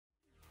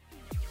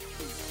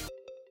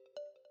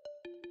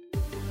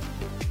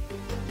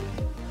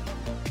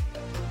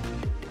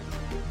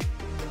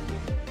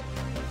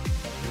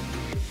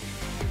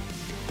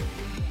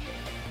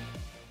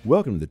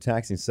Welcome to the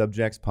Taxing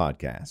Subjects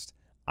Podcast.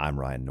 I'm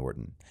Ryan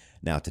Norton.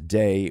 Now,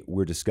 today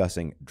we're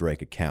discussing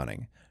Drake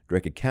Accounting.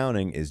 Drake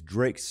Accounting is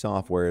Drake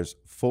Software's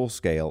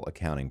full-scale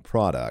accounting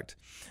product,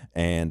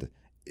 and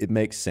it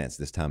makes sense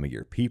this time of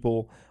year.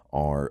 People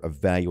are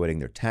evaluating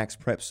their tax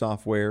prep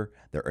software,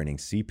 they're earning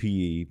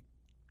CPE,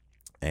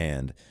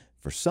 and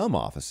for some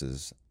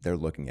offices, they're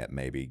looking at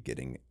maybe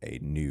getting a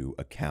new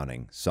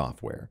accounting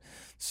software.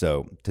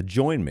 So to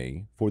join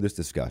me for this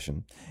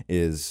discussion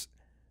is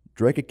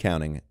Drake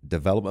Accounting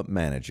Development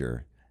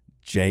Manager,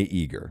 Jay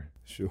Eager.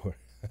 Sure.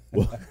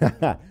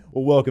 Well,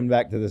 welcome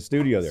back to the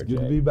studio there, It's good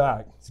Jay. to be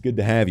back. It's good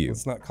to have you.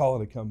 Let's not call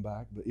it a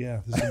comeback, but yeah,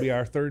 this will be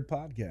our third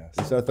podcast.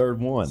 It's our third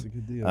one. It's a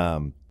good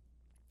deal.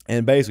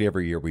 And basically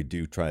every year we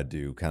do try to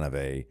do kind of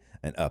an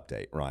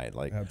update, right?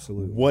 Like,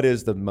 Absolutely. what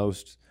is the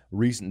most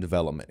recent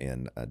development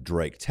in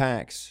Drake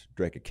Tax,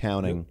 Drake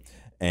Accounting,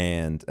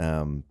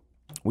 and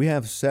we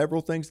have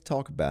several things to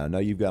talk about. I know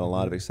you've got a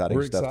lot of exciting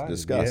We're stuff excited. to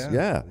discuss.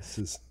 Yeah. This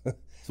is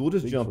So we'll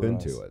just big jump for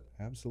into us. it.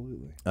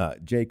 Absolutely.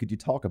 Jay, could you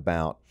talk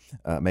about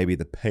maybe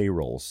the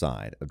payroll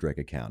side of Drake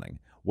Accounting?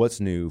 What's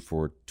new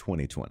for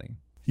 2020?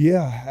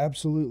 Yeah,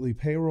 absolutely.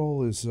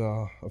 Payroll is,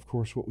 of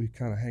course, what we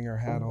kind of hang our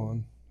hat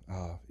on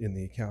in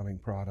the accounting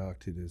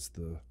product. It is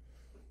the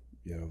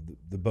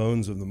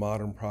bones of the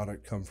modern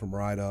product come from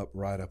WriteUp.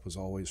 WriteUp was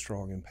always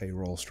strong in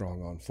payroll,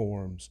 strong on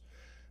forms.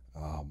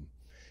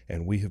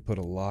 And we have put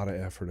a lot of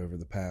effort over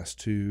the past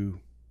three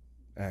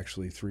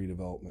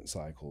development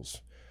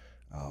cycles.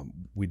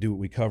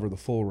 We cover the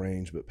full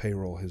range, but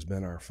payroll has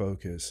been our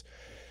focus.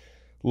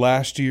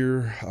 Last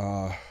year,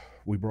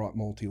 we brought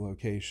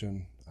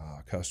multi-location.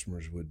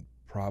 Customers would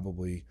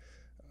probably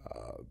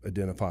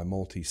identify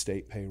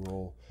multi-state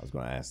payroll. I was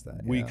going to ask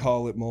that. We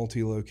call it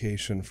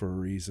multi-location for a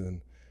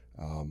reason.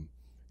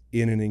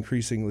 In an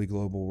increasingly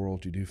global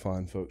world, you do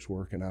find folks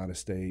working out of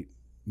state,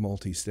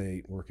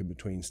 multi-state, working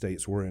between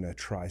states. We're in a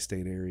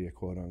tri-state area,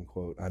 quote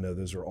unquote. I know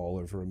those are all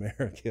over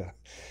America.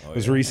 I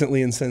was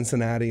recently in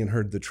Cincinnati and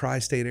heard the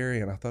tri-state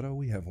area, and I thought,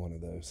 we have one of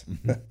those.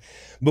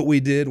 But we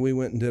did. We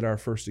went and did our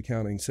first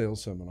accounting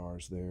sales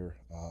seminars there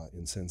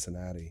in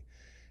Cincinnati,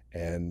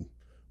 and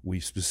we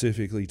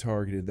specifically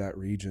targeted that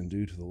region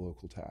due to the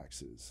local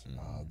taxes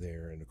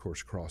there, and of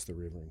course across the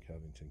river in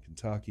Covington,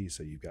 Kentucky.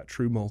 So you've got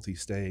true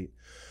multi-state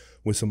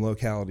with some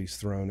localities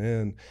thrown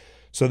in.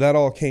 So that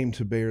all came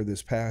to bear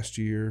this past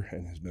year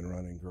and has been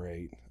running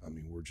great. I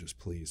mean, we're just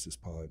pleased as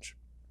punch.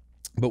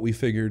 But we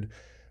figured,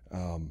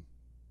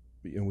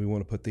 we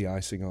want to put the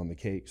icing on the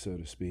cake, so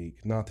to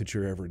speak. Not that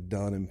you're ever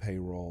done in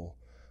payroll.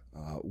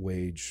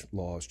 Wage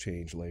laws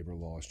change, labor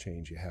laws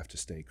change. You have to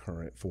stay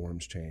current,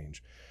 forms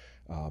change.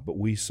 But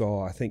we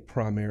saw, I think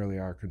primarily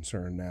our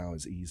concern now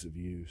is ease of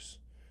use.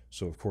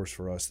 So of course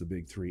for us, the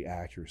big three: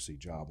 accuracy,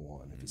 job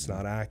one. If it's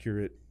not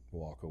accurate,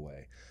 walk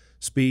away.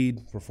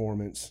 Speed,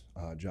 performance,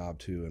 job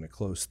two, and a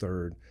close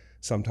third,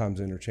 sometimes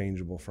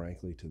interchangeable,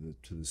 frankly, to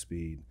the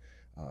speed,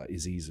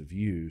 is ease of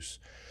use.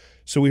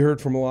 So we heard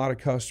from a lot of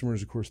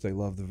customers. Of course, they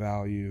love the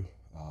value.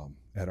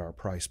 At our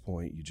price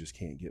point, you just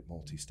can't get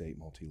multi-state,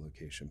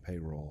 multi-location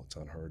payroll. It's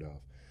unheard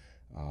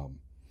of.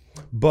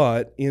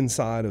 But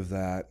inside of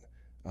that,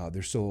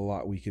 there's still a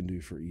lot we can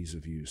do for ease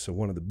of use. So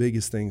one of the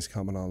biggest things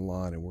coming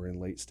online, and we're in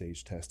late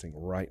stage testing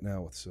right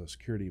now with Social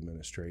Security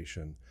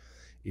Administration,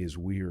 is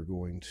we are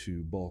going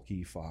to bulk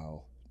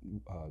e-file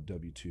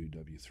W-2,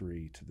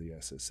 W-3 to the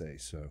SSA.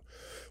 So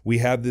we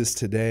have this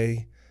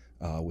today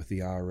with the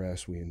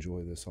IRS. We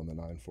enjoy this on the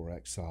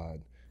 9-4X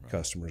side. Right.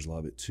 Customers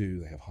love it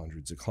too. They have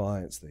hundreds of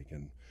clients. They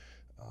can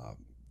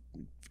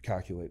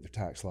calculate their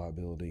tax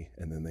liability,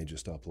 and then they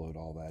just upload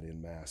all that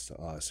en masse to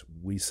us.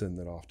 We send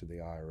that off to the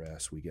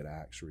IRS. We get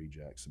ACTS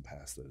rejects and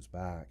pass those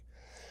back.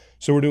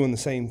 So we're doing the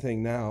same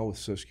thing now with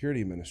Social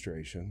Security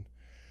Administration,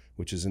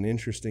 which is an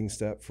interesting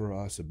step for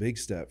us, a big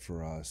step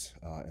for us,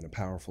 and a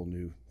powerful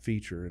new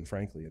feature, and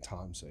frankly, a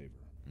time saver.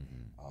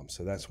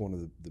 So that's one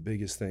of the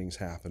biggest things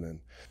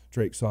happening.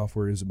 Drake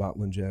Software is about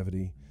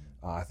longevity,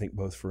 I think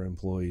both for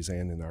employees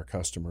and in our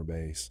customer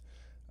base.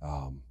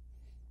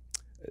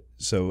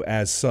 So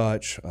as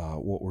such,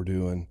 what we're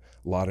doing,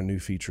 a lot of new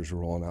features are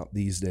rolling out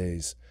these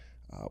days.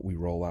 We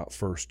roll out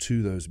first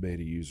to those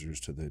beta users,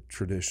 to the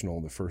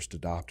first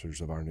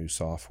adopters of our new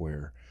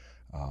software.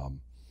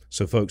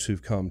 So folks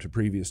who've come to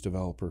previous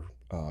developer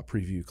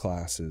preview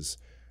classes,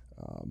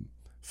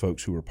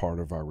 folks who were part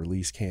of our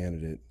release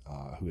candidate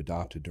who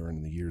adopted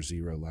during the year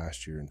zero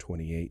last year in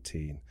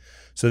 2018.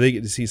 So they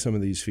get to see some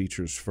of these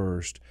features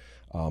first.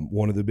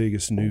 One of the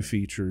biggest new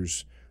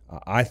features,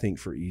 I think,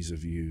 for ease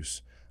of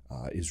use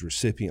is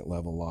recipient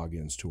level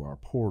logins to our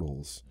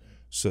portals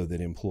so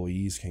that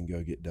employees can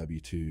go get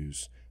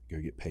W-2s, go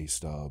get pay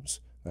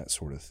stubs, that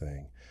sort of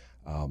thing.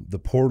 The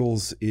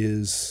portals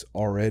is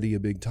already a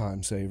big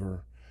time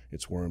saver.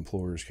 It's where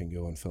employers can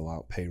go and fill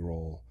out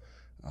payroll.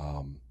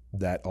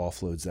 That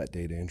offloads that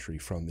data entry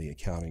from the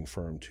accounting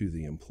firm to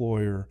the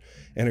employer,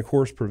 and of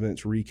course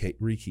prevents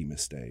rekey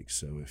mistakes.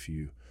 So if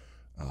you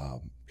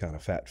kind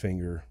of fat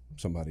finger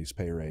somebody's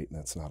pay rate, and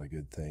that's not a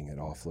good thing, it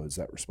offloads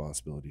that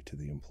responsibility to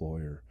the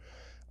employer.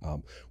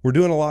 We're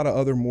doing a lot of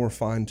other more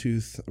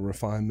fine-tooth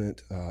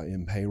refinement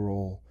in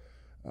payroll.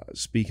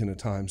 Speaking of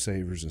time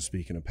savers and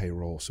speaking of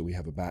payroll, so we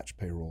have a batch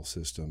payroll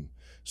system.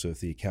 So if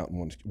the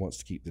accountant wants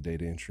to keep the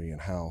data entry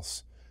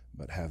in-house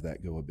but have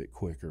that go a bit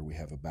quicker, we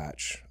have a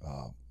batch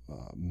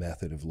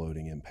method of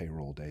loading in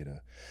payroll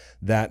data.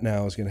 That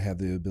now is going to have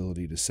the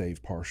ability to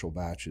save partial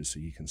batches, so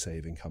you can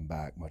save and come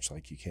back much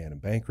like you can in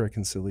bank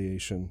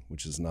reconciliation,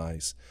 which is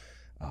nice.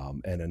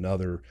 And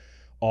another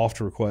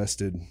oft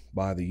requested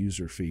by the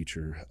user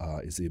feature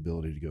is the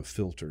ability to go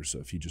filter. So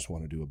if you just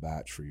want to do a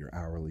batch for your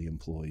hourly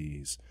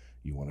employees,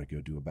 you want to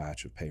go do a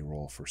batch of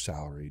payroll for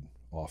salaried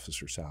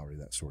officer salary,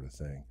 that sort of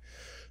thing.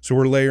 So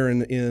we're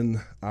layering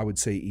in, I would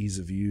say, ease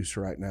of use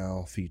right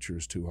now,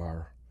 features to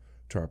our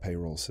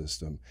payroll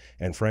system.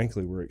 And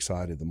frankly, we're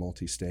excited. The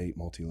multi-state,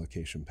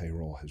 multi-location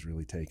payroll has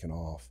really taken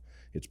off.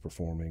 It's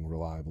performing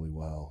reliably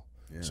well.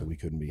 Yeah. So we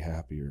couldn't be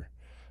happier.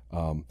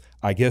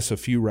 I guess a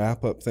few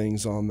wrap-up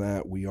things on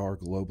that. We are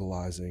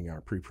globalizing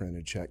our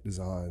pre-printed check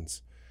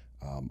designs,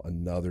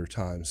 another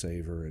time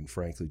saver, and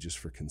frankly, just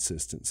for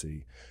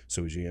consistency.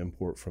 So as you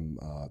import from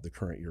the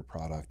current year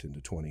product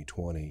into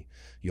 2020,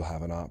 you'll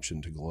have an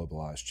option to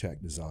globalize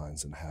check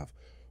designs and have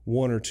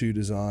one or two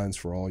designs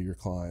for all your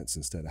clients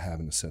instead of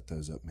having to set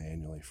those up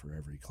manually for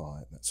every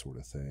client, that sort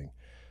of thing.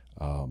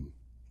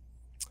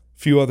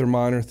 Few other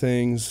minor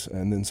things,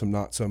 and then some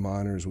not so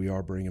minors. We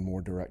are bringing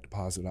more direct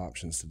deposit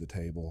options to the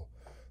table.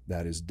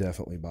 That is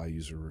definitely by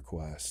user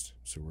request,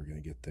 so we're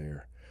going to get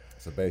there.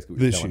 So basically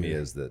what you're telling me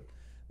is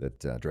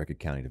that Drake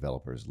County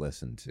developers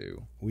listen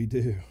to we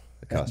do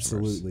the customers.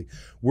 Absolutely.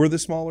 We're the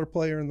smaller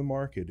player in the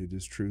market. It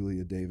is truly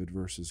a David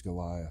versus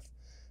Goliath.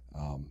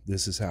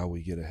 This is how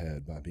we get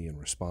ahead, by being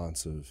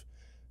responsive,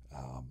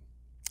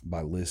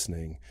 by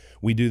listening.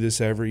 We do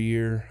this every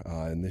year,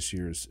 and this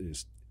year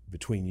is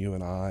between you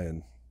and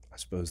I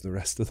suppose the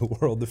rest of the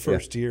world. The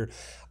first year,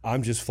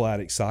 I'm just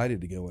flat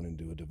excited to go in and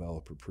do a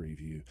developer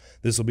preview.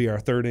 This will be our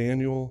third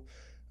annual.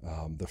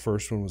 The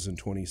first one was in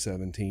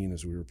 2017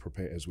 as we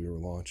were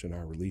launching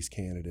our release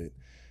candidate,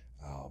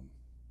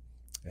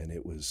 and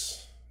it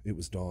was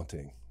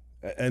daunting.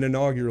 An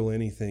inaugural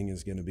anything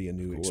is going to be a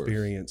new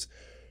experience.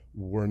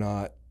 We're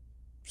not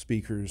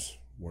speakers.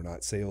 We're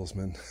not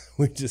salesmen.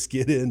 We just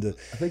get into.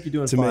 I think you're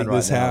doing to fine make right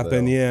this now,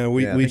 happen. though.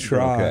 Yeah, we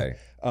try.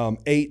 Okay.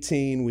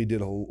 18, we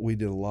did a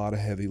lot of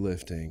heavy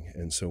lifting,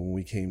 and so when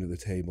we came to the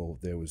table,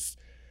 there was,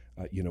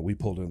 we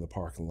pulled in the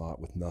parking lot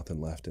with nothing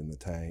left in the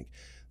tank.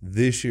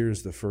 This year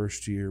is the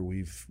first year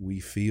we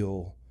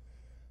feel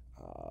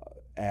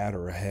at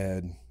or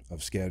ahead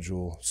of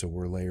schedule, so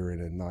we're layering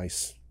in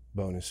nice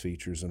bonus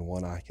features, and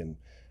one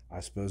I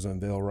suppose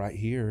unveil right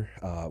here.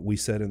 We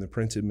said in the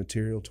printed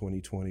material,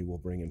 2020 will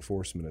bring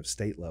enforcement of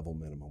state level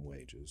minimum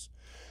wages.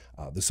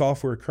 The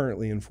software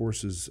currently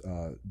enforces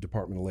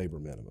Department of Labor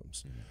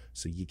minimums,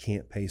 so you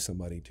can't pay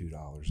somebody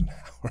 $2 an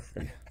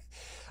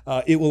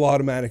hour. It will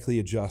automatically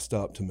adjust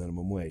up to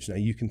minimum wage. Now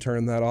you can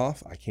turn that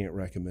off. I can't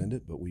recommend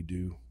it, but we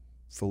do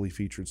fully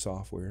featured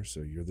software, so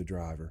you're the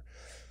driver.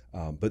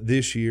 But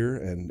this year,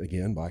 and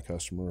again by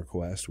customer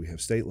request, we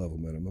have state level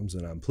minimums,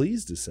 and I'm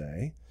pleased to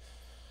say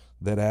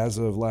that as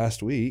of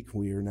last week,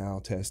 we are now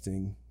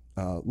testing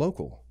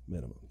local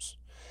minimums.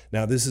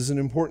 Now, this is an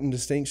important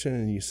distinction,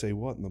 and you say,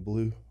 what in the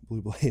blue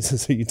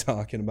blazes are you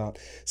talking about?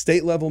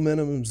 State level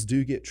minimums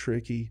do get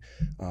tricky.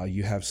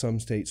 You have some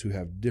states who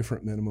have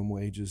different minimum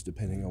wages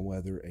depending on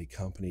whether a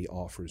company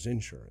offers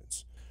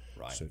insurance.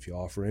 Right. So if you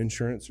offer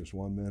insurance, there's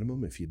one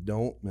minimum. If you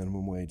don't,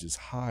 minimum wage is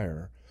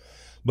higher.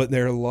 But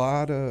there are a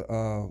lot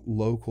of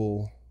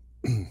local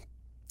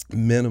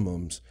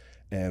minimums,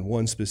 and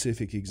one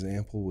specific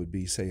example would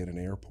be, say, at an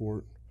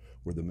airport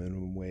where the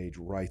minimum wage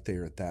right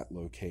there at that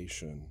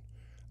location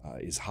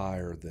is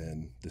higher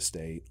than the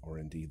state or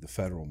indeed the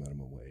federal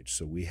minimum wage.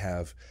 So we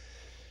have,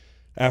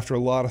 after a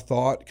lot of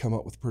thought, come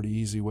up with a pretty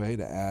easy way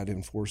to add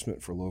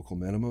enforcement for local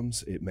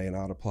minimums. It may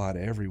not apply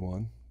to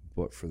everyone,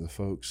 but for the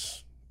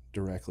folks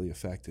directly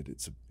affected,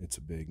 it's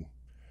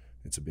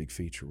a big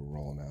feature we're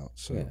rolling out.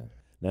 So yeah.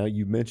 Now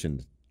you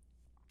mentioned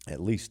at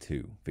least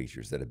 2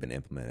 features that have been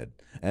implemented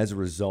as a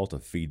result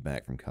of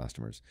feedback from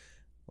customers.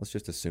 Let's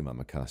just assume I'm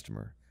a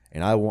customer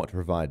and I want to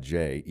provide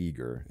Jay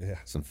Eager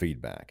some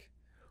feedback.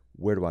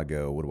 Where do I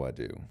go? What do I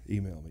do?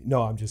 Email me.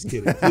 No, I'm just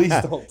kidding. Please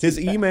don't. His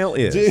email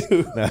is.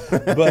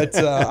 But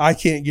I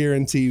can't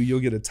guarantee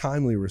you'll get a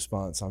timely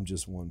response. I'm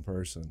just one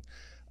person.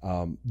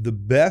 The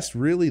best,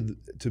 really,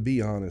 to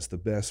be honest, the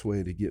best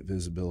way to get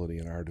visibility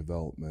in our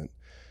development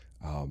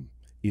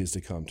is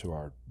to come to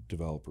our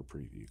developer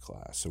preview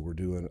class. So we're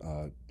doing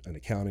an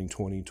Accounting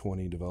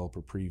 2020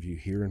 developer preview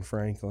here in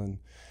Franklin.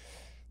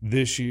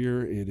 This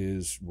year, it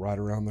is right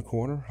around the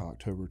corner,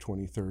 October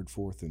 23rd,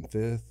 4th, and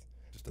 5th.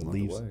 The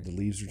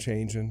leaves are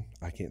changing.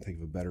 I can't think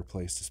of a better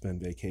place to spend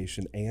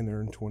vacation and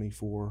earn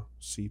 24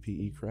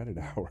 CPE credit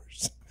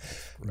hours.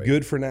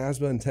 Good for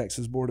NASBA and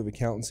Texas Board of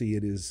Accountancy.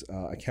 It is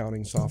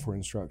accounting software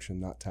instruction,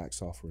 not tax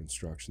software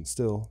instruction.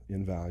 Still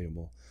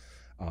invaluable.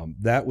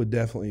 That would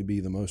definitely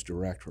be the most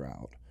direct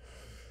route.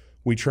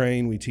 we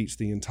train, we teach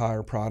the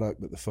entire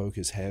product, but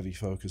the heavy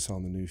focus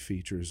on the new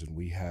features, and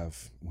we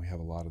have a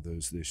lot of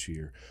those this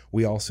year.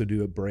 We also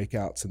do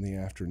breakouts in the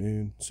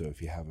afternoon, so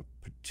if you have a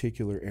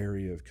particular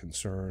area of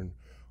concern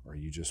or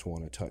you just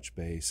want to touch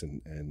base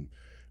and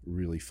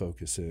really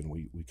focus in,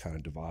 we kind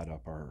of divide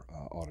up our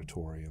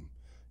auditorium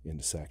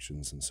into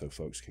sections, and so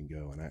folks can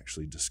go and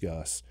actually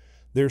discuss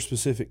their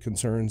specific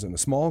concerns in a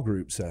small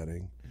group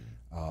setting.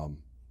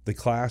 The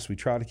class, we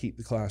try to keep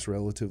the class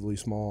relatively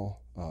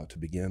small to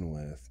begin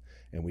with,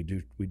 and we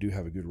do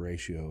have a good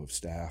ratio of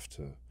staff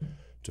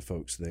to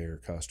folks there,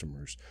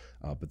 customers.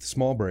 But the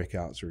small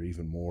breakouts are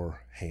even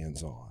more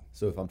hands-on.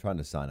 So if I'm trying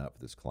to sign up for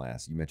this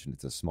class, you mentioned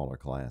it's a smaller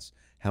class.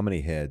 How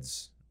many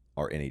heads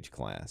are in each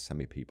class? How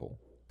many people?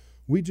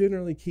 We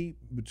generally keep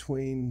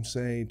between,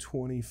 say,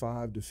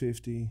 25 to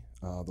 50.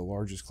 The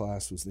largest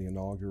class was the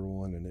inaugural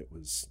one, and it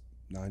was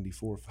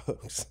 94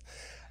 folks.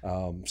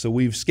 So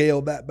we've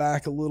scaled that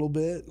back a little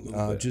bit,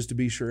 just to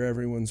be sure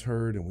everyone's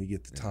heard and we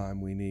get the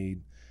time we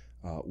need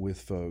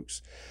with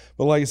folks.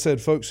 But like I said,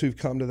 folks who've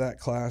come to that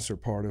class are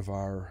part of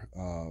our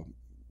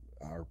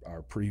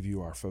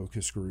preview, our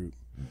focus group.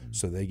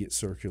 So they get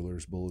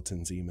circulars,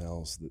 bulletins,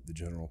 emails that the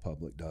general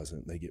public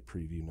doesn't. They get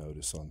preview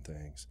notice on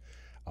things.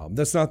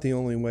 That's not the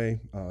only way,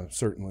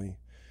 certainly.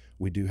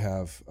 We do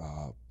have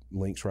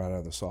links right out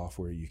of the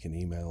software. You can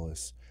email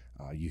us.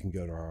 You can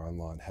go to our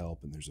online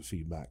help, and there's a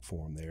feedback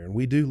form there. And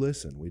we do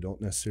listen. We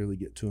don't necessarily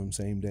get to them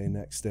same day,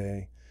 next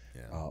day.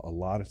 A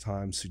lot of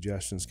times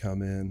suggestions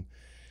come in,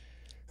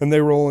 and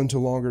they roll into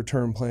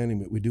longer-term planning,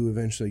 but we do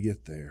eventually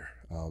get there.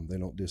 They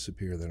don't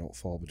disappear. They don't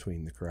fall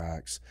between the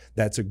cracks.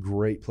 That's a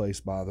great place,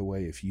 by the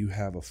way. If you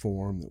have a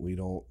form that we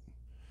don't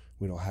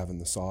have in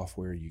the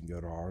software, you can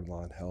go to our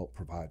online help,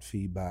 provide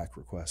feedback,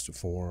 request a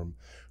form,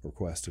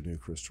 request a new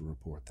Crystal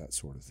report, that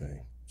sort of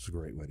thing. It's a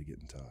great way to get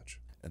in touch.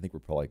 I think we're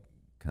probably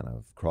kind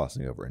of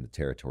crossing over into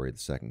territory of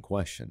the second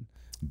question,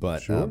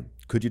 but Sure.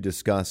 Could you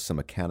discuss some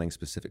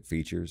accounting-specific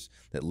features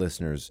that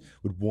listeners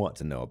would want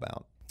to know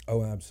about?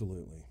 Oh,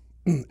 absolutely.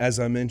 As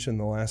I mentioned,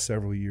 the last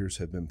several years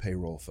have been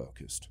payroll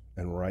focused,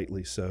 and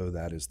rightly so.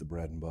 That is the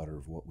bread and butter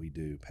of what we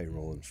do,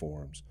 payroll and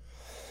forms.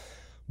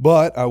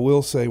 But I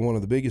will say one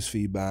of the biggest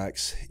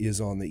feedbacks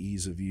is on the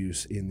ease of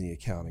use in the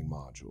accounting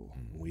module.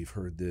 We've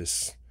heard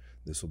this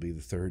will be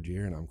the third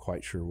year, and I'm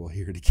quite sure we'll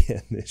hear it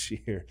again this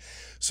year.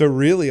 So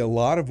really a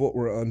lot of what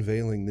we're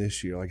unveiling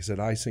this year, like I said,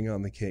 icing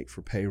on the cake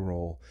for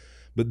payroll,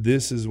 but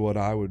this is what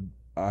I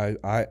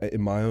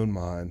in my own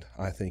mind,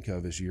 I think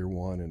of as year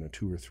one in a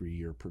 2 or 3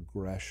 year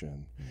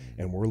progression.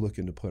 And we're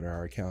looking to put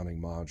our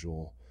accounting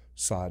module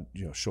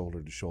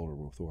shoulder to shoulder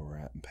with where we're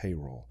at in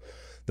payroll.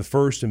 The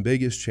first and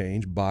biggest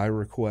change by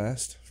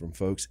request from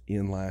folks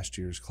in last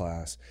year's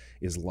class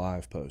is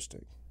live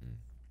posting.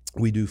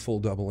 We do full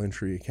double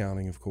entry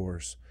accounting, of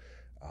course.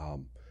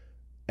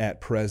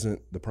 At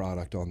present, the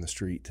product on the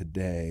street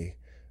today,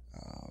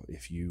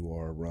 if you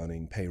are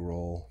running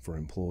payroll for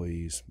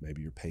employees,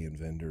 maybe you're paying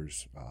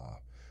vendors,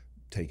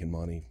 taking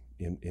money,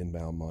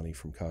 inbound money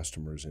from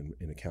customers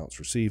in accounts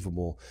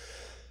receivable,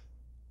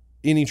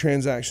 any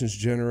transactions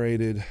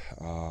generated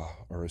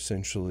are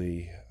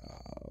essentially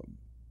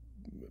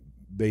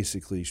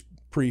basically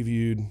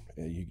previewed.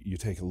 You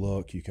take a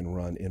look, you can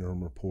run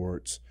interim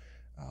reports,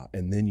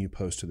 and then you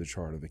post to the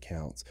chart of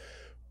accounts.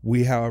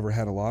 We, however,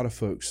 had a lot of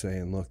folks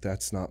saying, look,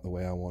 that's not the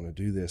way I want to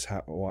do this.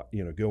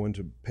 Go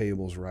into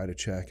payables, write a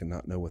check, and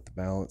not know what the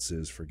balance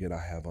is. Forget I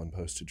have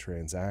unposted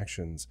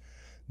transactions.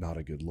 Not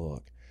a good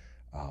look.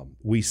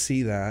 We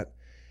see that.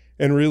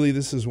 And really,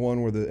 this is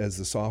one where as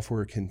the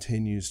software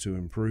continues to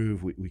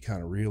improve, we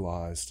kind of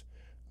realized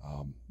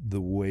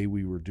the way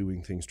we were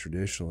doing things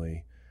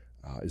traditionally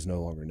is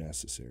no longer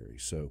necessary.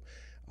 So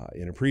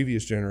in a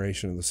previous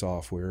generation of the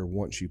software,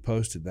 once you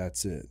posted,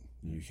 that's it.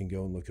 You can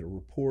go and look at a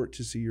report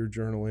to see your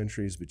journal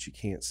entries, but you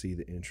can't see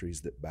the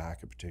entries that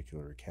back a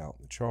particular account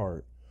in the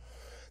chart.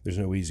 There's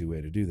no easy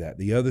way to do that.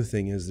 The other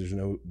thing is there's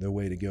no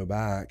way to go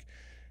back.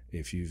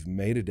 If you've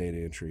made a data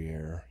entry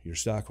error, you're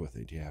stuck with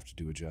it. You have to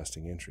do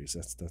adjusting entries.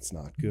 That's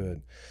not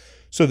good.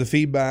 So the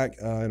feedback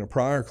in a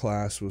prior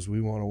class was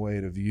we want a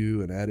way to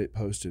view and edit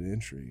posted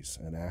entries.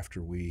 And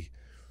after we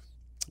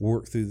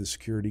worked through the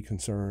security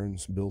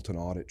concerns, built an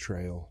audit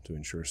trail to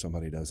ensure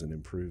somebody doesn't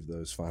improve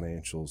those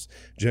financials,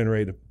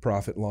 generate a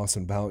profit and loss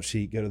and balance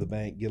sheet, go to the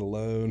bank, get a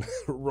loan,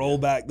 roll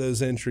back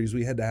those entries.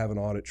 We had to have an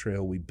audit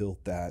trail. We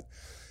built that.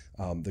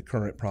 The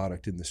current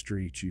product in the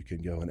street, you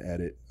can go and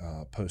edit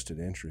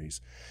posted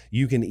entries.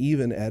 You can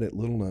even edit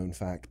little known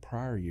fact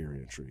prior year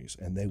entries,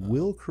 and they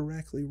will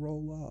correctly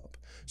roll up.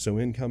 So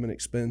income and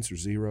expense are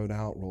zeroed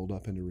out, rolled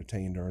up into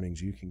retained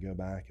earnings. You can go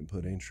back and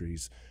put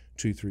entries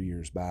 2-3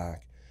 years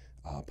back,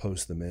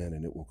 post them in,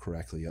 and it will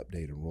correctly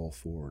update and roll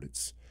forward.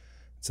 It's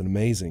an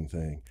amazing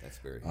thing. That's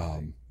very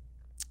handy.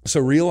 So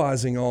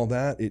realizing all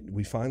that,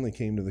 we finally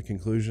came to the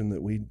conclusion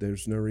that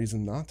there's no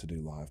reason not to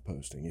do live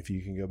posting. If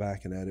you can go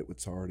back and edit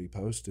what's already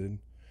posted,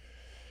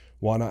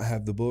 why not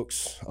have the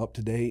books up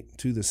to date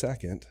to the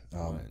second?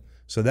 Right.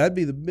 So that'd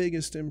be the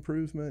biggest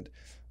improvement.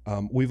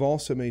 We've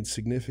also made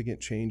significant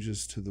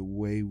changes to the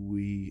way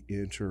we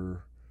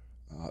enter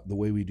the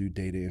way we do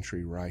data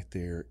entry right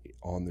there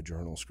on the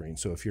journal screen.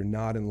 So if you're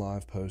not in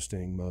live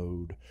posting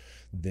mode,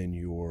 then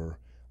you're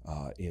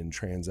in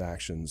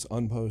transactions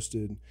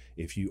unposted.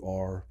 If you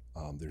are,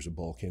 there's a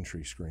bulk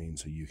entry screen,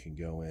 so you can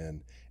go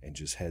in and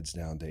just heads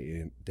down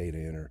data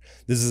enter.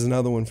 This is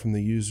another one from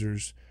the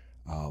users.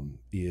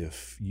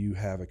 If you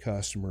have a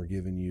customer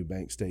giving you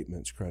bank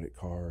statements, credit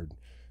card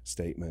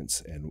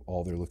statements, and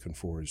all they're looking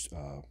for is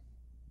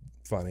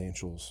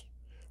financials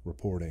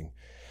reporting,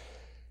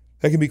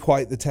 that can be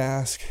quite the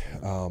task.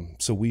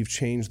 So we've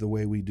changed the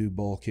way we do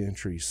bulk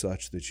entry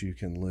such that you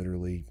can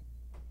literally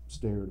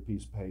stare at a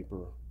piece of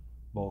paper,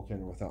 bulk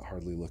enter without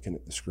hardly looking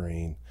at the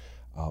screen.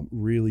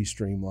 Really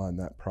streamlined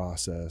that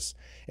process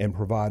and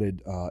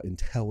provided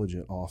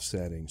intelligent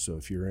offsetting. So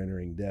if you're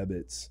entering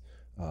debits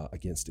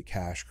against a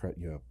cash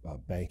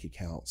bank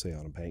account, say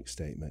on a bank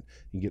statement,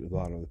 you can get to the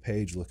bottom of the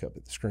page, look up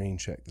at the screen,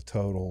 check the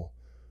total,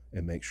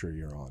 and make sure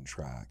you're on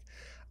track.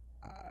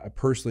 I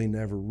personally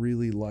never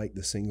really liked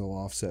the single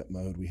offset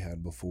mode we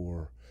had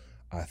before.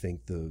 I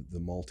think the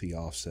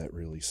multi-offset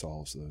really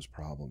solves those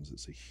problems.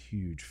 It's a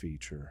huge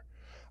feature.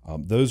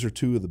 Those are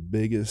two of the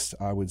biggest,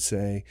 I would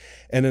say.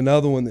 And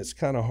another one that's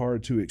kind of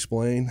hard to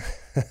explain,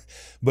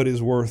 but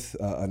is worth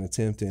an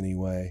attempt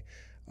anyway.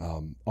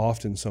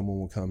 Often someone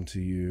will come to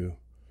you,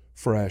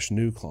 fresh,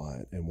 new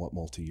client, and want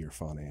multi-year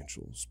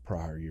financials,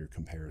 prior year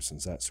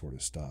comparisons, that sort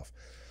of stuff.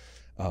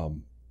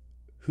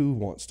 Who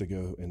wants to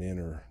go and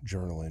enter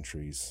journal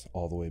entries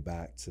all the way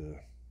back to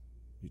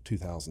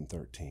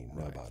 2013?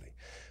 Right. Nobody.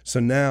 So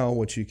now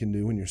what you can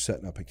do when you're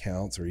setting up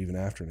accounts, or even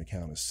after an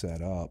account is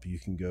set up, you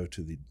can go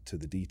to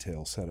the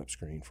detail setup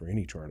screen for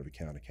any chart of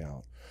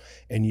account,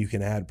 and you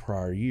can add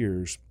prior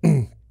years.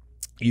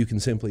 You can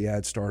simply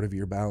add start of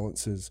year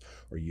balances,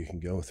 or you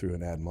can go through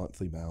and add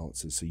monthly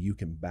balances. So you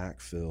can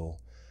backfill,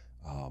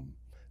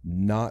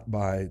 not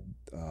by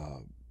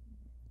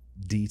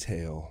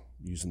detail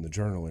using the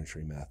journal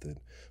entry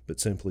method, but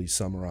simply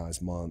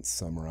summarize months,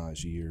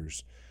 summarize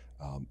years.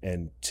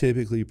 And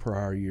typically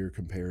prior year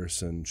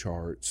comparison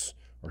charts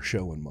are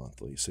showing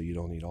monthly, so you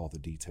don't need all the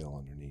detail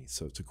underneath.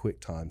 So it's a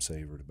quick time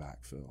saver to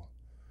backfill.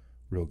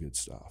 Real good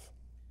stuff.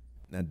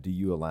 Now, do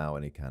you allow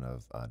any kind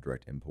of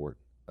direct import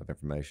of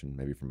information,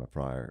 maybe from a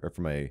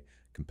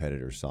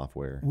competitor's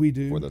software? We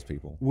do. For those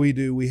people? We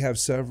do. We have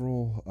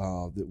several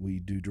that we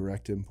do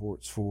direct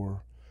imports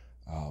for.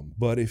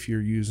 But if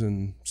you're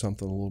using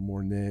something a little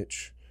more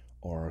niche,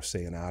 or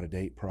say an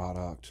out-of-date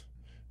product,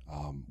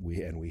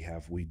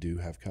 we do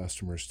have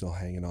customers still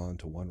hanging on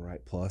to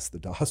OneWrite Plus, the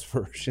DOS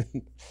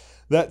version,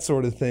 that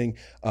sort of thing.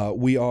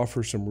 We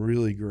offer some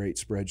really great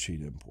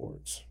spreadsheet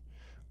imports.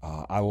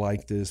 I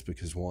like this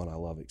because, one, I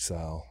love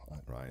Excel.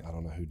 Right. I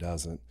don't know who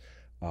doesn't.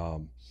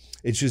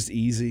 It's just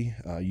easy.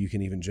 You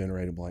can even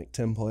generate a blank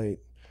template.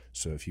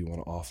 So if you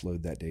want to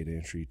offload that data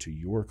entry to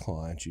your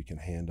clients, you can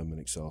hand them an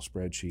Excel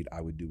spreadsheet. I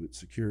would do it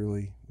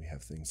securely. We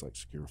have things like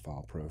Secure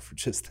File Pro for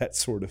just that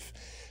sort of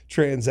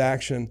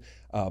transaction.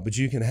 But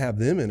you can have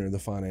them enter the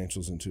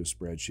financials into a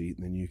spreadsheet,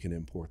 and then you can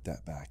import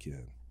that back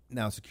in.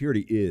 Now,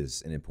 security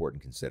is an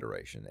important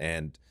consideration.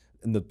 And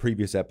in the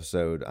previous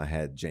episode, I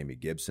had Jamie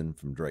Gibson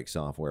from Drake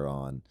Software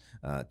on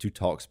to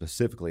talk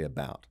specifically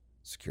about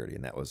security,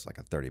 and that was like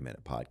a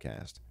 30-minute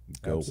podcast.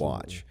 Go Absolutely.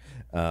 Watch.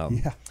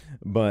 Yeah.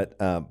 But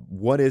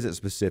what is it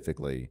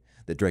specifically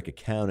that Drake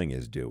Accounting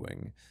is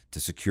doing to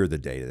secure the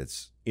data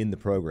that's in the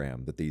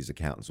program that these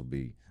accountants will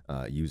be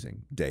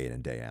using day in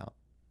and day out?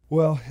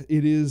 Well,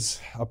 it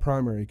is a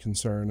primary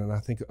concern, and I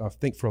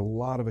think for a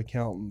lot of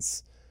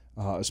accountants,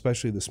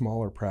 especially the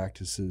smaller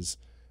practices,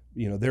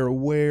 they're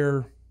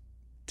aware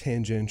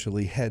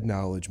tangentially, head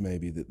knowledge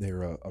maybe, that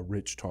they're a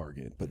rich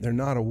target, but they're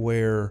not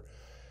aware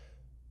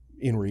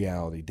in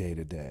reality day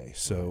to day.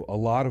 So a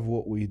lot of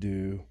what we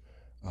do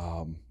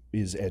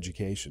is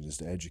education, is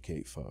to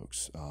educate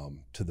folks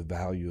to the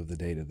value of the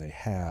data they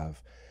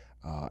have,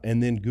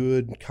 and then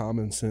good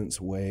common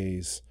sense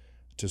ways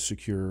to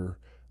secure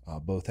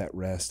both at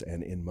rest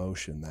and in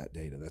motion that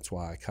data. That's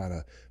why I kind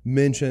of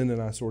mentioned,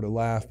 and I sort of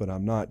laugh, but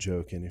I'm not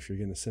joking, if you're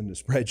going to send a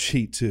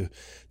spreadsheet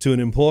to an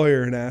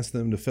employer and ask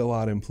them to fill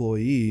out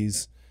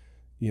employees,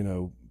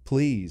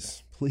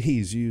 please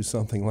use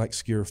something like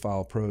Secure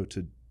File Pro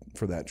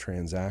for that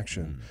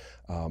transaction.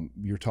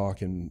 You're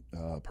talking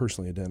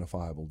personally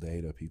identifiable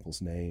data,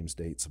 people's names,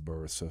 dates of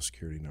birth, social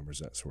security numbers,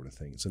 that sort of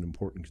thing. It's an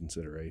important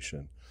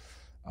consideration.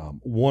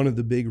 One of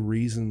the big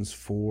reasons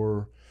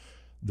for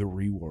the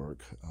rework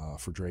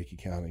for Drake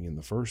Accounting in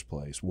the first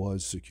place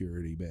was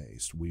security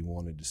based. We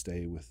wanted to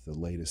stay with the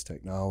latest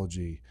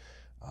technology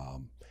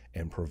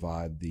and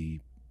provide the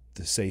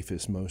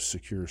safest, most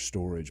secure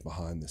storage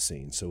behind the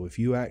scenes. So if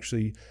you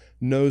actually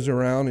nose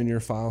around in your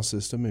file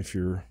system, if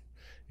you're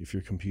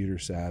computer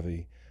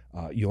savvy,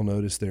 you'll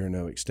notice there are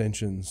no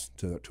extensions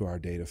to our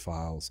data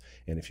files.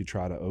 And if you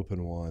try to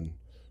open one,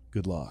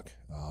 good luck.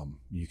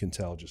 You can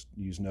tell, just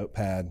use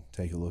Notepad,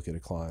 take a look at a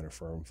client or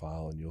firm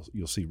file, and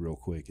you'll see real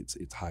quick it's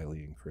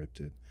highly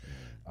encrypted.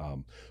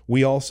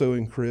 We also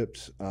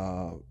encrypt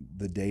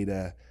the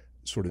data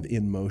sort of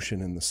in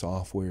motion in the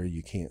software.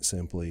 You can't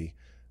simply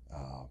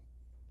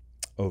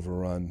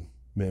overrun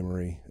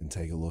memory and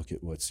take a look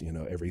at what's,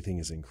 everything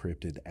is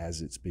encrypted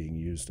as it's being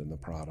used in the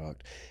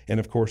product. And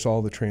of course,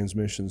 all the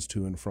transmissions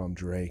to and from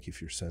Drake,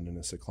 if you're sending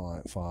us a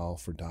client file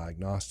for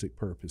diagnostic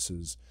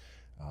purposes,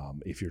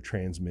 if you're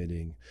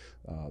transmitting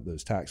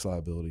those tax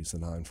liabilities, the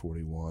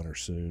 941 or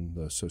soon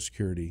the Social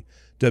Security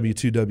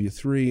W-2,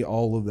 W-3,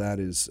 all of that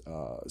is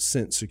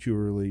sent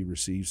securely,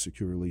 received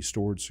securely,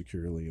 stored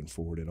securely, and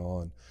forwarded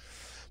on.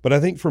 But I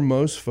think for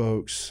most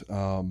folks,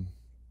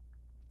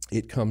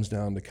 it comes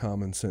down to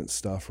common sense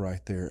stuff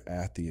right there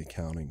at the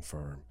accounting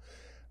firm.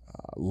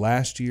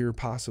 Last year,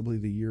 possibly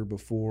the year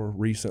before,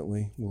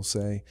 recently, we'll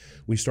say,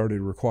 we started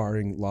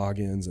requiring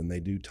logins, and they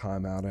do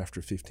timeout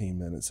after 15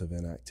 minutes of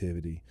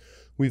inactivity.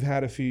 We've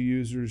had a few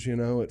users,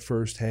 at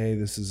first, hey,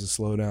 this is a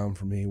slowdown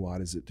for me. Why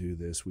does it do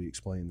this? We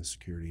explain the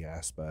security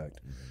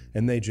aspect,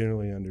 and they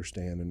generally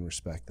understand and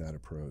respect that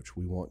approach.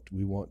 We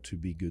want to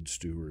be good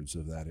stewards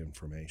of that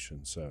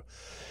information. So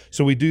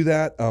we do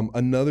that.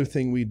 Another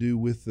thing we do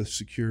with the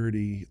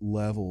security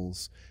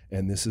levels,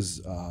 and this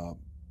is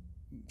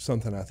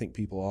something I think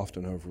people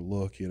often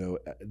overlook,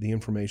 the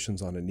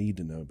information's on a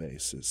need-to-know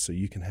basis. So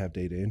you can have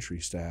data entry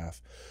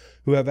staff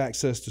who have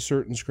access to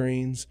certain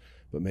screens,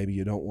 but maybe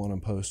you don't want them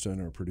posting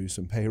or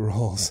producing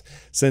payrolls,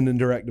 sending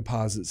direct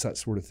deposits, that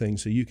sort of thing.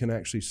 So you can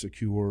actually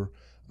secure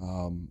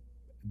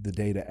the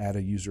data at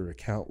a user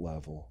account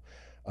level.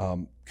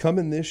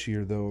 Coming this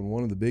year, though, and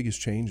one of the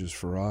biggest changes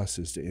for us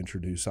is to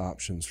introduce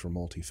options for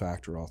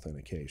multi-factor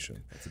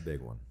authentication. That's a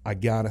big one. I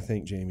got to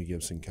think Jamie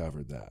Gibson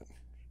covered that.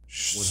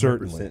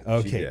 Certainly.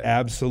 Okay, did.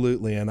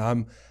 Absolutely. And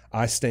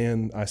I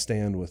stand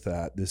with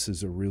that. This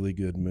is a really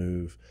good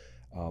move.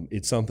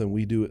 It's something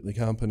we do at the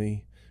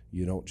company.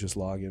 You don't just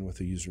log in with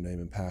a username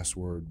and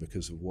password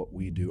because of what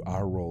we do.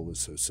 Our role is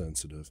so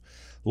sensitive.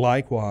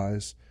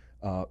 Likewise,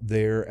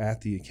 there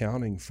at the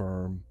accounting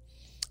firm,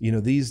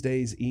 these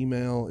days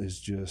email is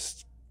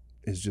just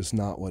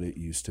not what it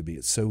used to be.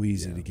 It's so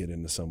easy to get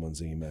into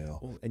someone's email.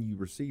 Well, and you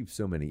receive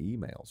so many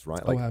emails,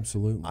 right? Oh,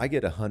 absolutely. I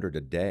get 100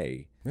 a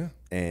day. Yeah.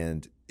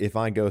 And if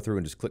I go through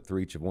and just click through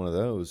each of one of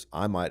those,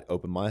 I might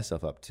open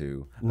myself up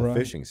to a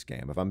phishing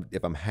scam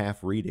if I'm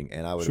half reading.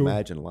 And I would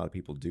imagine a lot of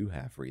people do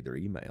half read their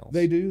emails.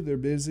 They do. They're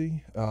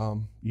busy.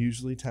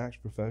 Usually tax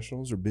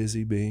professionals are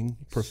busy being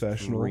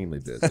professional. Extremely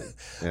busy.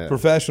 Yeah.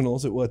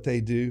 Professionals at what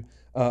they do.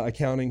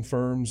 Accounting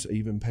firms,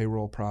 even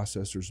payroll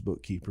processors,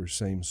 bookkeepers,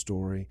 same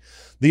story.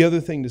 The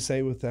other thing to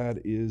say with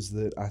that is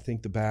that I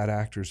think the bad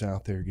actors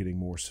out there are getting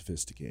more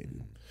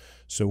sophisticated.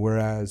 So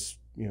whereas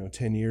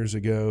 10 years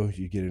ago,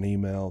 you get an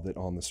email that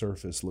on the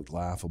surface looked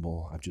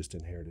laughable. I've just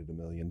inherited $1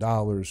 million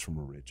from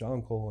a rich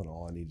uncle, and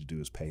all I need to do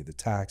is pay the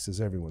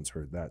taxes. Everyone's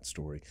heard that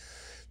story.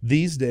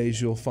 These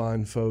days, you'll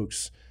find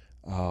folks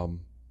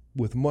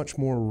with much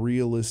more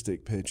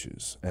realistic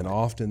pitches, and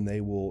often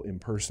they will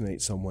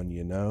impersonate someone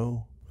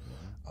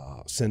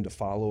send a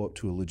follow-up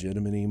to a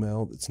legitimate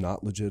email that's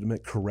not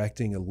legitimate,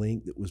 correcting a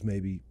link that was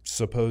maybe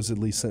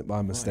supposedly sent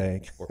by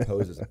mistake. Or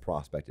pose as a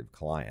prospective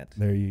client.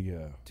 There you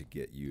go. To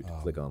get you to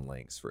click on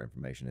links for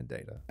information and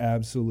data.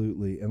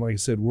 Absolutely. And like I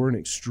said, we're an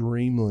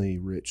extremely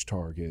rich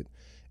target,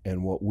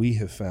 and what we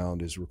have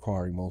found is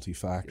requiring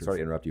multi-factor. Sorry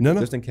to interrupt you. No.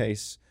 Just in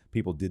case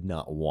people did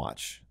not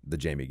watch the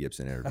Jamie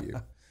Gibson interview.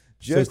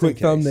 Just a quick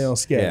thumbnail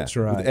sketch,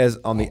 right? As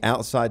on the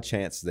outside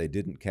chance they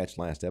didn't catch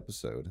last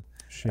episode,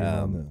 shame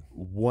on them.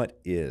 What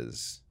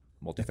is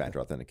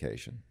multi-factor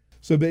authentication?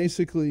 So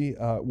basically,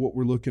 what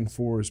we're looking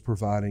for is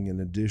providing an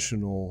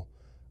additional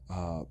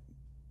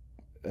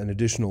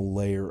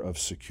layer of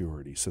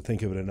security. So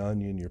think of it an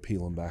onion, you're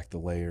peeling back the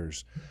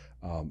layers.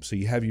 So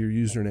you have your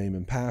username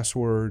and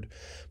password.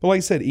 But like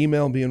I said,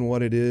 email being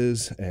what it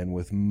is, and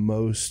with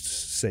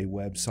most, say,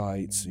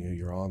 websites,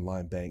 your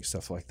online bank,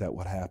 stuff like that,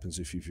 what happens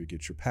if you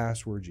forget your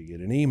password, you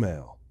get an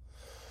email.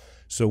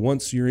 So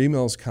once your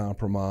email is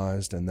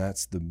compromised, and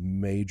that's the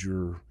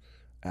major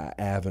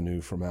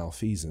avenue for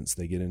malfeasance,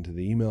 they get into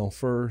the email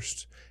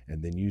first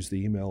and then use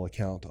the email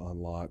account to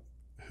unlock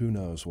who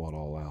knows what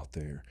all out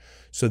there.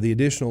 So the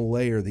additional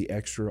layer, the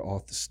extra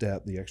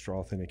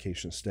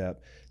authentication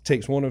step,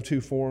 takes one of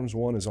two forms.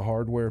 One is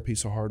a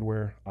piece of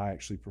hardware. I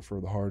actually prefer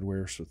the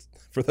hardware. So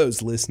for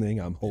those listening,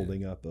 I'm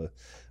holding up a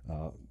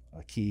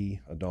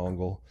key, a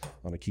dongle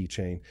on a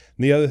keychain. And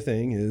the other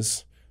thing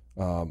is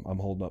I'm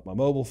holding up my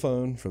mobile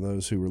phone for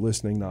those who are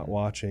listening, not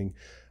watching.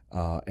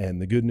 And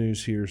the good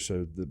news here,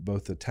 so that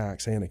both the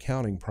tax and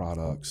accounting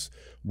products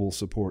will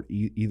support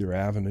either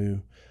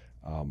avenue.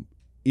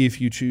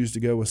 If you choose to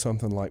go with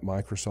something like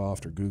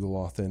Microsoft or Google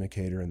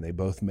Authenticator, and they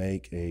both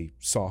make a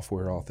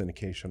software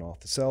authentication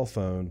off the cell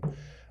phone,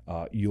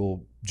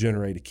 you'll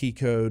generate a key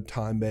code,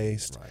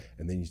 time-based,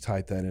 and then you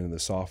type that into the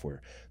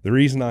software. The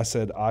reason I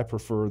said I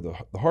prefer the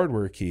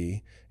hardware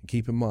key, and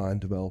keep in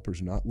mind,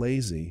 developers are not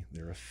lazy,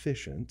 they're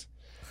efficient.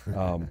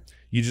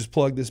 You just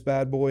plug this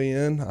bad boy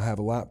in. I have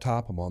a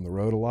laptop. I'm on the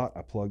road a lot.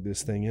 I plug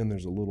this thing in.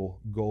 There's a little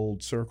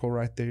gold circle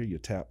right there. You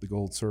tap the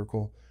gold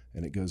circle,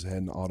 and it goes ahead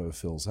and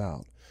auto-fills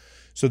out.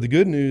 So the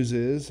good news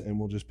is, and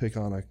we'll just pick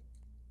on a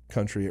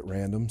country at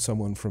random,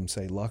 someone from,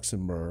 say,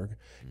 Luxembourg,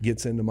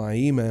 gets into my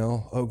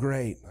email. Oh,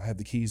 great, I have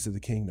the keys to the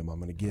kingdom. I'm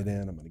going to get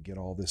in. I'm going to get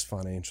all this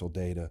financial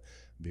data,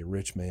 be a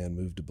rich man,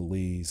 move to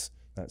Belize,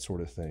 that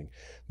sort of thing.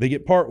 They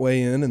get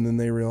partway in, and then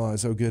they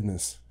realize, oh,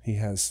 goodness, he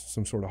has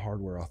some sort of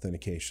hardware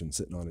authentication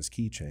sitting on his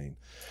keychain.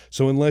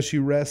 So unless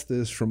you wrest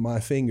this from my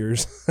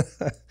fingers,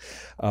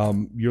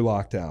 you're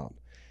locked out.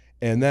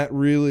 And that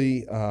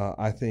really,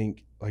 I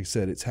think, like I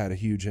said, it's had a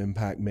huge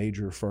impact.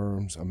 Major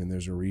firms, I mean,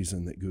 there's a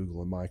reason that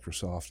Google and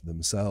Microsoft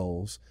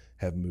themselves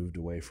have moved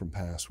away from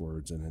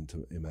passwords and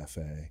into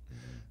MFA.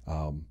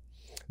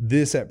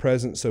 This at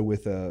present, so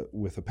with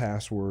a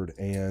password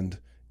and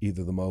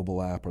either the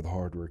mobile app or the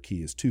hardware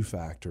key is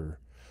two-factor,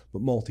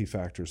 but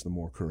multi-factor is the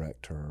more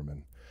correct term.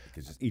 And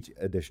because each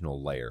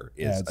additional layer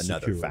is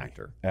another security.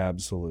 Factor.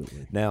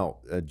 Absolutely. Now,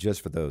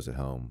 just for those at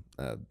home,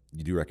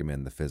 you do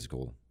recommend the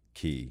physical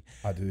key.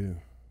 I do.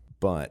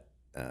 But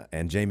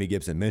and Jamie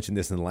Gibson mentioned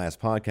this in the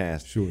last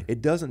podcast. Sure.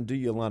 It doesn't do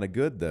you a lot of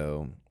good,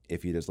 though,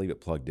 if you just leave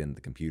it plugged into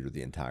the computer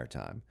the entire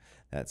time.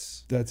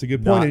 That's a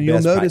good not point. And you'll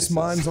best notice practices.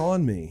 mine's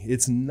on me.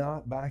 It's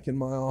not back in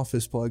my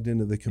office plugged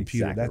into the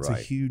computer. Exactly That's right.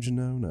 a huge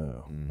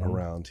no-no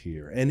around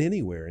here and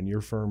anywhere in your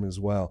firm as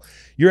well.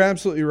 You're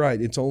absolutely right.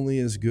 It's only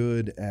as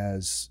good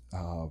as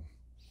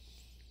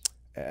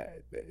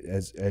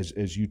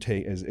you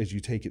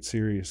take it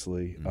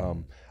seriously.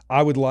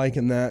 I would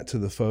liken that to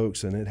the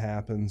folks, and it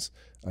happens.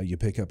 You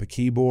pick up a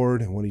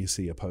keyboard, and what do you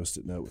see? A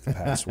Post-it note with the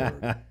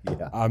password.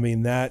 Yeah. I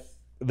mean that.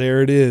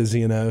 There it is,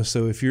 you know.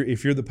 So if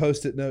you're the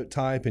Post-it note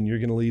type and you're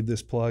going to leave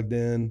this plugged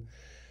in,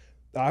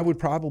 I would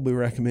probably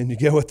recommend you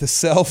go with the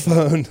cell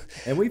phone.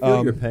 And we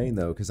feel your pain,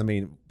 though, because, I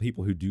mean,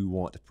 people who do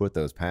want to put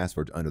those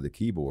passwords under the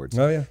keyboards.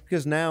 Oh, yeah.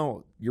 Because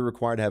now you're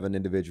required to have an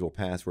individual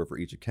password for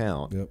each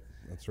account. Yep,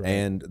 that's right.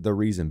 And the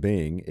reason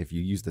being, if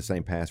you use the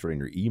same password in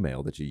your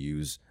email that you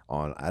use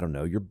on, I don't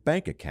know, your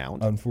bank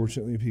account.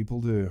 Unfortunately,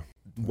 people do.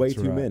 Way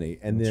That's too right. many.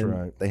 And That's then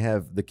right. they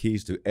have the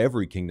keys to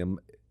every kingdom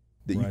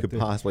that you Right could there.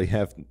 possibly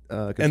have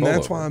control And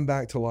that's over. why I'm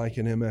back to like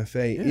an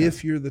MFA. Yeah.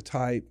 If you're the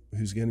type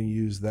who's going to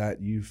use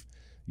that, you've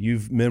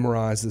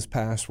memorized this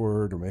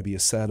password or maybe a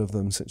set of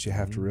them, since you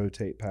have to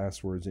rotate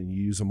passwords and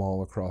you use them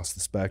all across the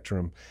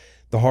spectrum.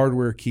 The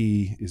hardware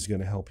key is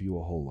going to help you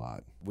a whole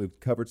lot. We've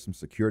covered some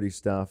security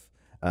stuff.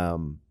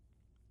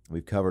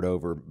 We've covered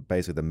over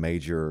basically the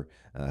major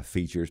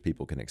features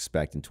people can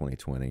expect in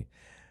 2020.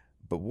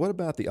 But what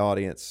about the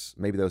audience,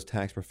 maybe those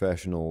tax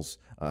professionals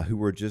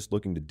who are just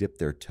looking to dip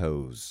their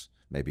toes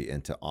maybe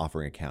into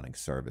offering accounting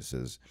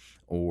services,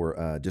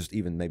 or just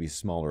even maybe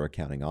smaller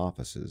accounting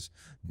offices?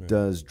 Yeah.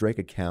 Does Drake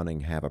Accounting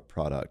have a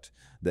product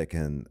that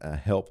can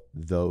help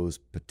those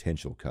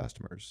potential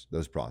customers,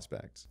 those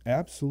prospects?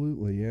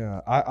 Absolutely,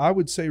 yeah. I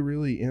would say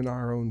really in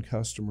our own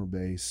customer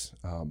base,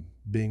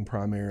 being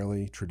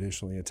primarily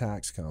traditionally a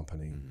tax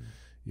company,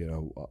 you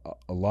know,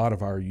 a lot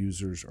of our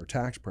users are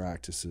tax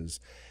practices.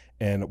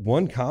 And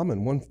one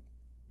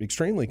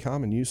extremely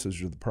common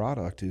usage of the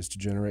product is to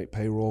generate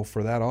payroll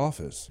for that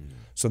office.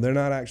 So they're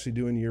not actually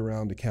doing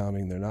year-round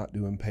accounting. They're not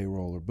doing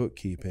payroll or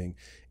bookkeeping.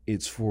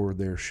 It's for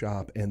their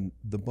shop. And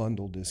the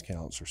bundle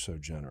discounts are so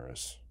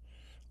generous,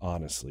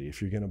 honestly.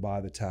 If you're going to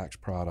buy the tax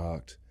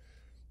product,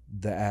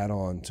 the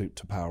add-on to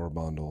Power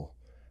Bundle,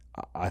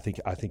 I think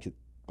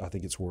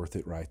it's worth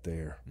it right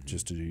there,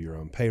 just to do your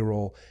own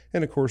payroll.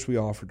 And of course, we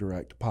offer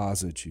direct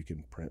deposits. You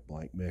can print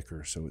blank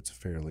MICR, so it's a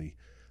fairly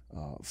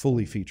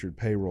fully featured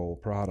payroll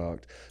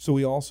product. So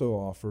we also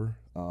offer,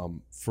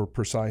 for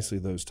precisely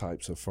those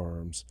types of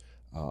firms,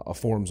 a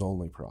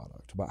forms-only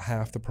product. About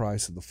half the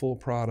price of the full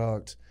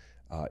product.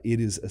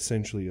 It is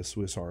essentially a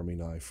Swiss Army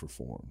knife for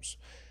forms.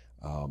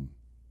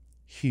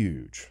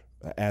 Huge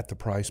at the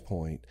price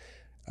point.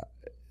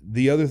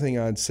 The other thing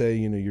I'd say,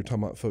 you know, you're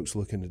talking about folks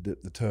looking to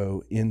dip the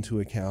toe into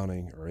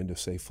accounting or into,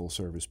 say,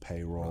 full-service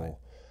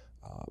payroll,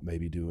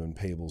 maybe doing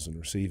payables and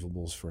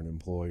receivables for an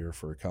employer,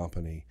 for a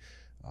company.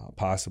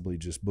 Possibly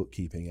just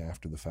bookkeeping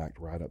after the fact,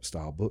 write-up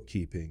style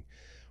bookkeeping.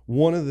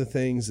 One of the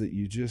things that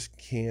you just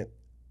can't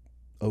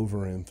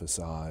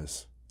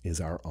overemphasize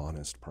is our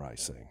honest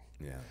pricing.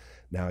 Yeah.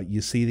 Now, you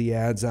see the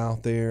ads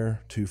out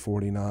there,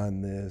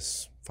 $249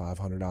 this,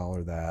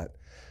 $500 that.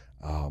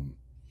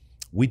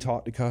 We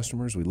talk to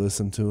customers, we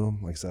listen to them.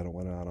 Like I said, I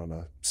went out on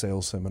a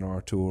sales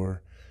seminar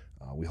tour.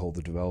 We hold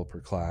the developer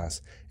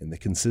class, and the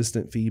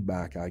consistent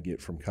feedback I get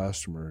from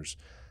customers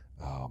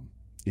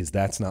is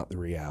that's not the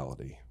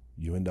reality.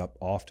 You end up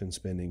often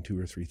spending $2,000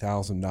 or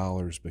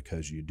 $3,000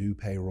 because you do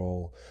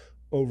payroll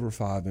over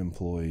 5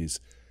 employees.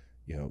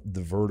 You know,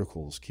 the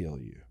verticals kill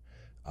you.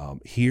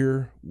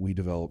 Here, we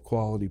develop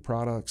quality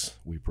products,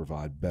 we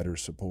provide better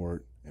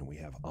support, and we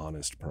have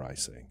honest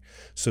pricing.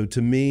 So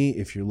to me,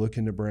 if you're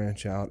looking to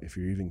branch out, if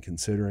you're even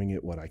considering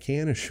it, what I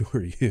can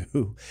assure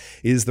you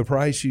is the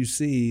price you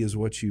see is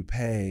what you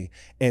pay.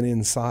 And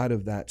inside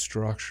of that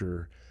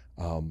structure,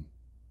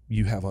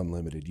 you have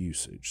unlimited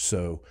usage.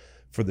 So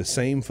for the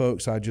same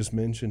folks I just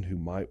mentioned who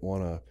might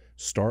want to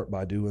start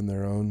by doing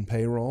their own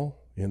payroll,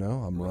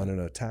 I'm running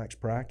a tax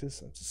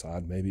practice. I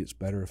decide maybe it's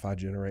better if I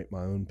generate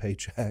my own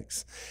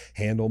paychecks,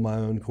 handle my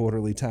own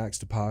quarterly tax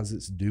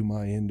deposits, do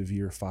my end of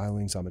year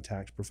filings. I'm a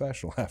tax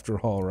professional after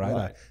all, right?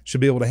 I should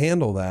be able to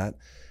handle that.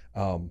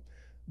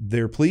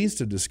 They're pleased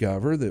to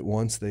discover that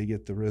once they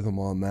get the rhythm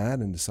on that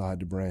and decide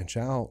to branch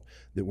out,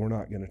 that we're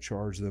not going to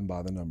charge them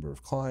by the number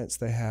of clients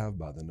they have,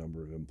 by the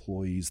number of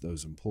employees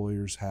those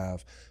employers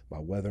have, by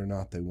whether or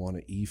not they want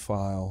to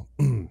e-file.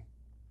 And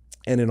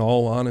in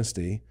all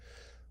honesty,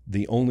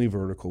 the only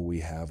vertical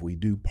we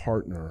do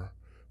partner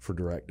for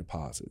direct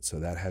deposit. So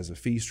that has a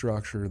fee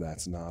structure.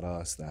 That's not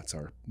us.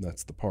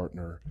 That's the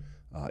partner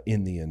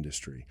in the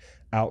industry.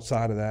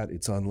 Outside of that,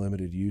 it's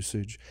unlimited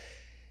usage.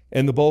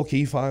 And the bulk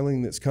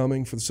e-filing that's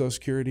coming for the Social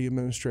Security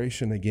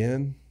Administration,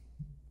 again,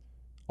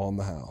 on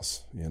the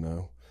house.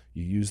 You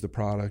use the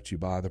product, you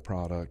buy the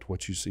product.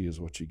 What you see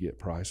is what you get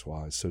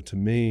price-wise. So to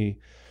me,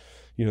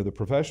 the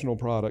professional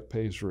product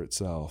pays for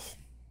itself,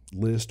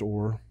 list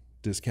or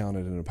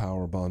discounted in a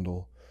power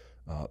bundle.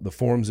 The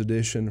Forms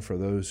Edition for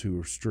those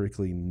who are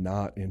strictly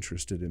not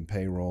interested in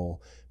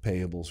payroll,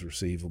 payables,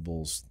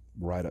 receivables,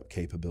 write-up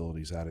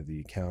capabilities out of the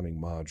accounting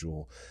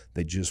module.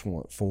 They just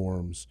want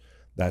forms.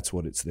 That's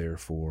what it's there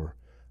for.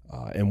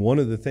 And one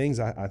of the things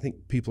I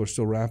think people are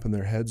still wrapping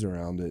their heads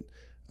around it,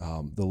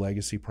 the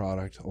legacy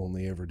product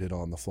only ever did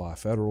on-the-fly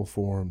federal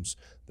forms.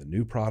 The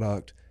new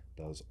product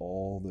does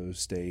all those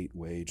state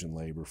wage and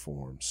labor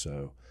forms.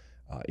 So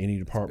any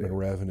Department of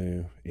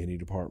Revenue, any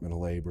Department of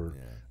Labor.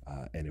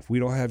 Yeah. And if we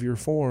don't have your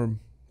form,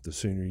 the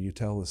sooner you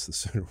tell us, the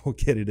sooner we'll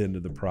get it into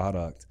the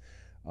product.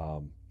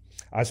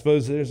 I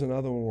suppose there's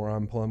another one where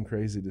I'm plumb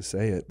crazy to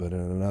say it, but in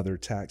another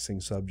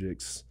taxing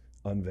subjects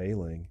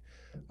unveiling,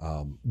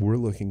 we're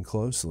looking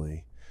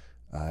closely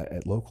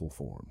at local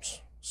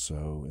forms.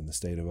 So in the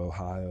state of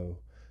Ohio,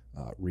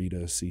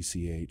 Rita,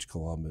 CCH,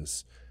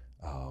 Columbus,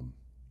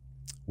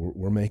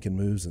 we're making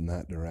moves in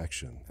that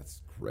direction.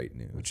 That's great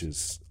news. Which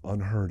is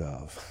unheard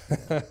of.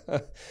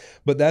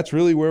 But that's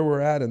really where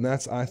we're at, and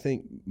that's, I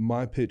think,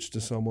 my pitch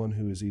to someone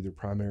who is either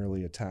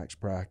primarily a tax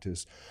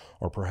practice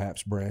or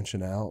perhaps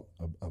branching out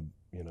a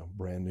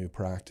brand new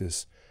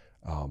practice.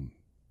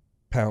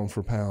 Pound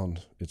for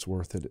pound, it's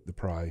worth it at the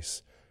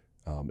price.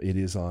 It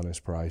is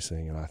honest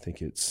pricing, and I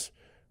think it's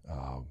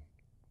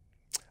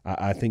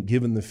I think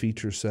given the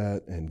feature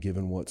set and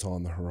given what's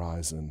on the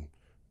horizon,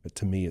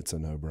 to me it's a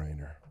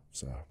no-brainer.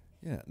 So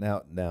yeah.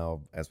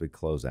 Now, as we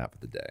close out for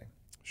the day,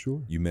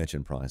 sure. You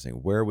mentioned pricing.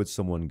 Where would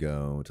someone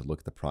go to look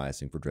at the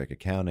pricing for Drake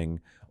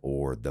Accounting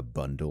or the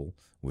bundle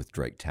with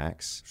Drake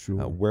Tax?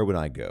 Sure. Where would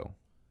I go?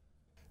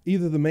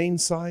 Either the main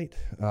site.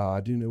 I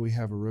do know we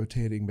have a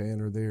rotating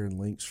banner there and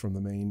links from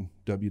the main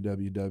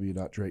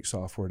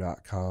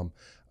www.drakesoftware.com.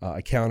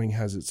 Accounting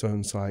has its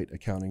own site,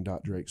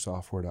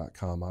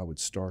 accounting.drakesoftware.com. I would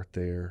start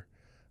there.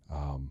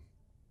 I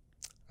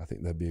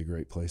think that'd be a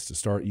great place to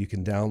start. You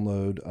can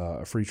download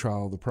a free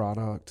trial of the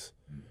product,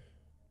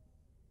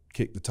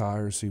 kick the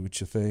tires, see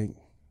what you think,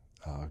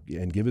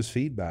 and give us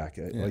feedback.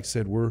 Yeah. Like I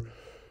said, we're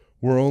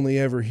only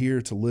ever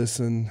here to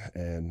listen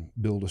and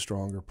build a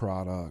stronger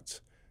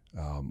product.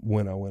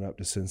 When I went up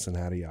to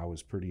Cincinnati, I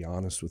was pretty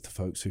honest with the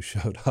folks who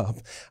showed up.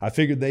 I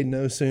figured they'd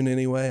know soon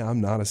anyway.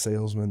 I'm not a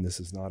salesman. This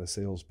is not a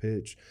sales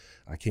pitch.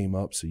 I came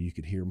up so you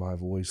could hear my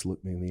voice,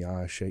 look me in the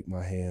eye, shake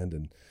my hand,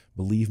 and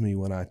believe me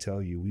when I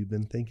tell you, we've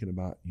been thinking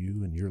about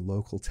you and your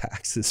local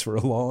taxes for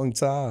a long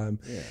time.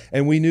 Yeah.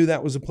 And we knew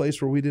that was a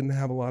place where we didn't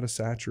have a lot of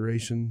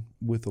saturation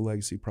with the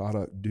legacy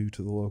product due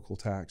to the local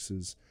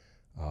taxes.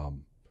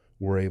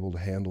 We're able to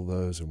handle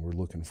those, and we're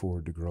looking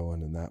forward to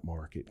growing in that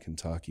market.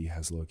 Kentucky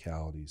has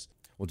localities.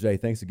 Well, Jay,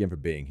 thanks again for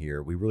being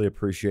here. We really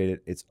appreciate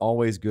it. It's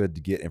always good to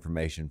get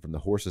information from the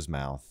horse's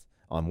mouth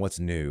on what's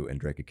new in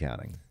Drake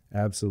Accounting.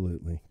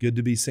 Absolutely. Good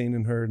to be seen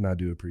and heard, and I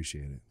do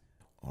appreciate it.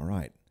 All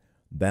right.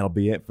 That'll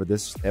be it for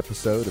this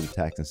episode of the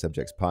Tax and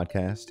Subjects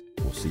Podcast.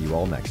 We'll see you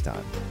all next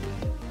time.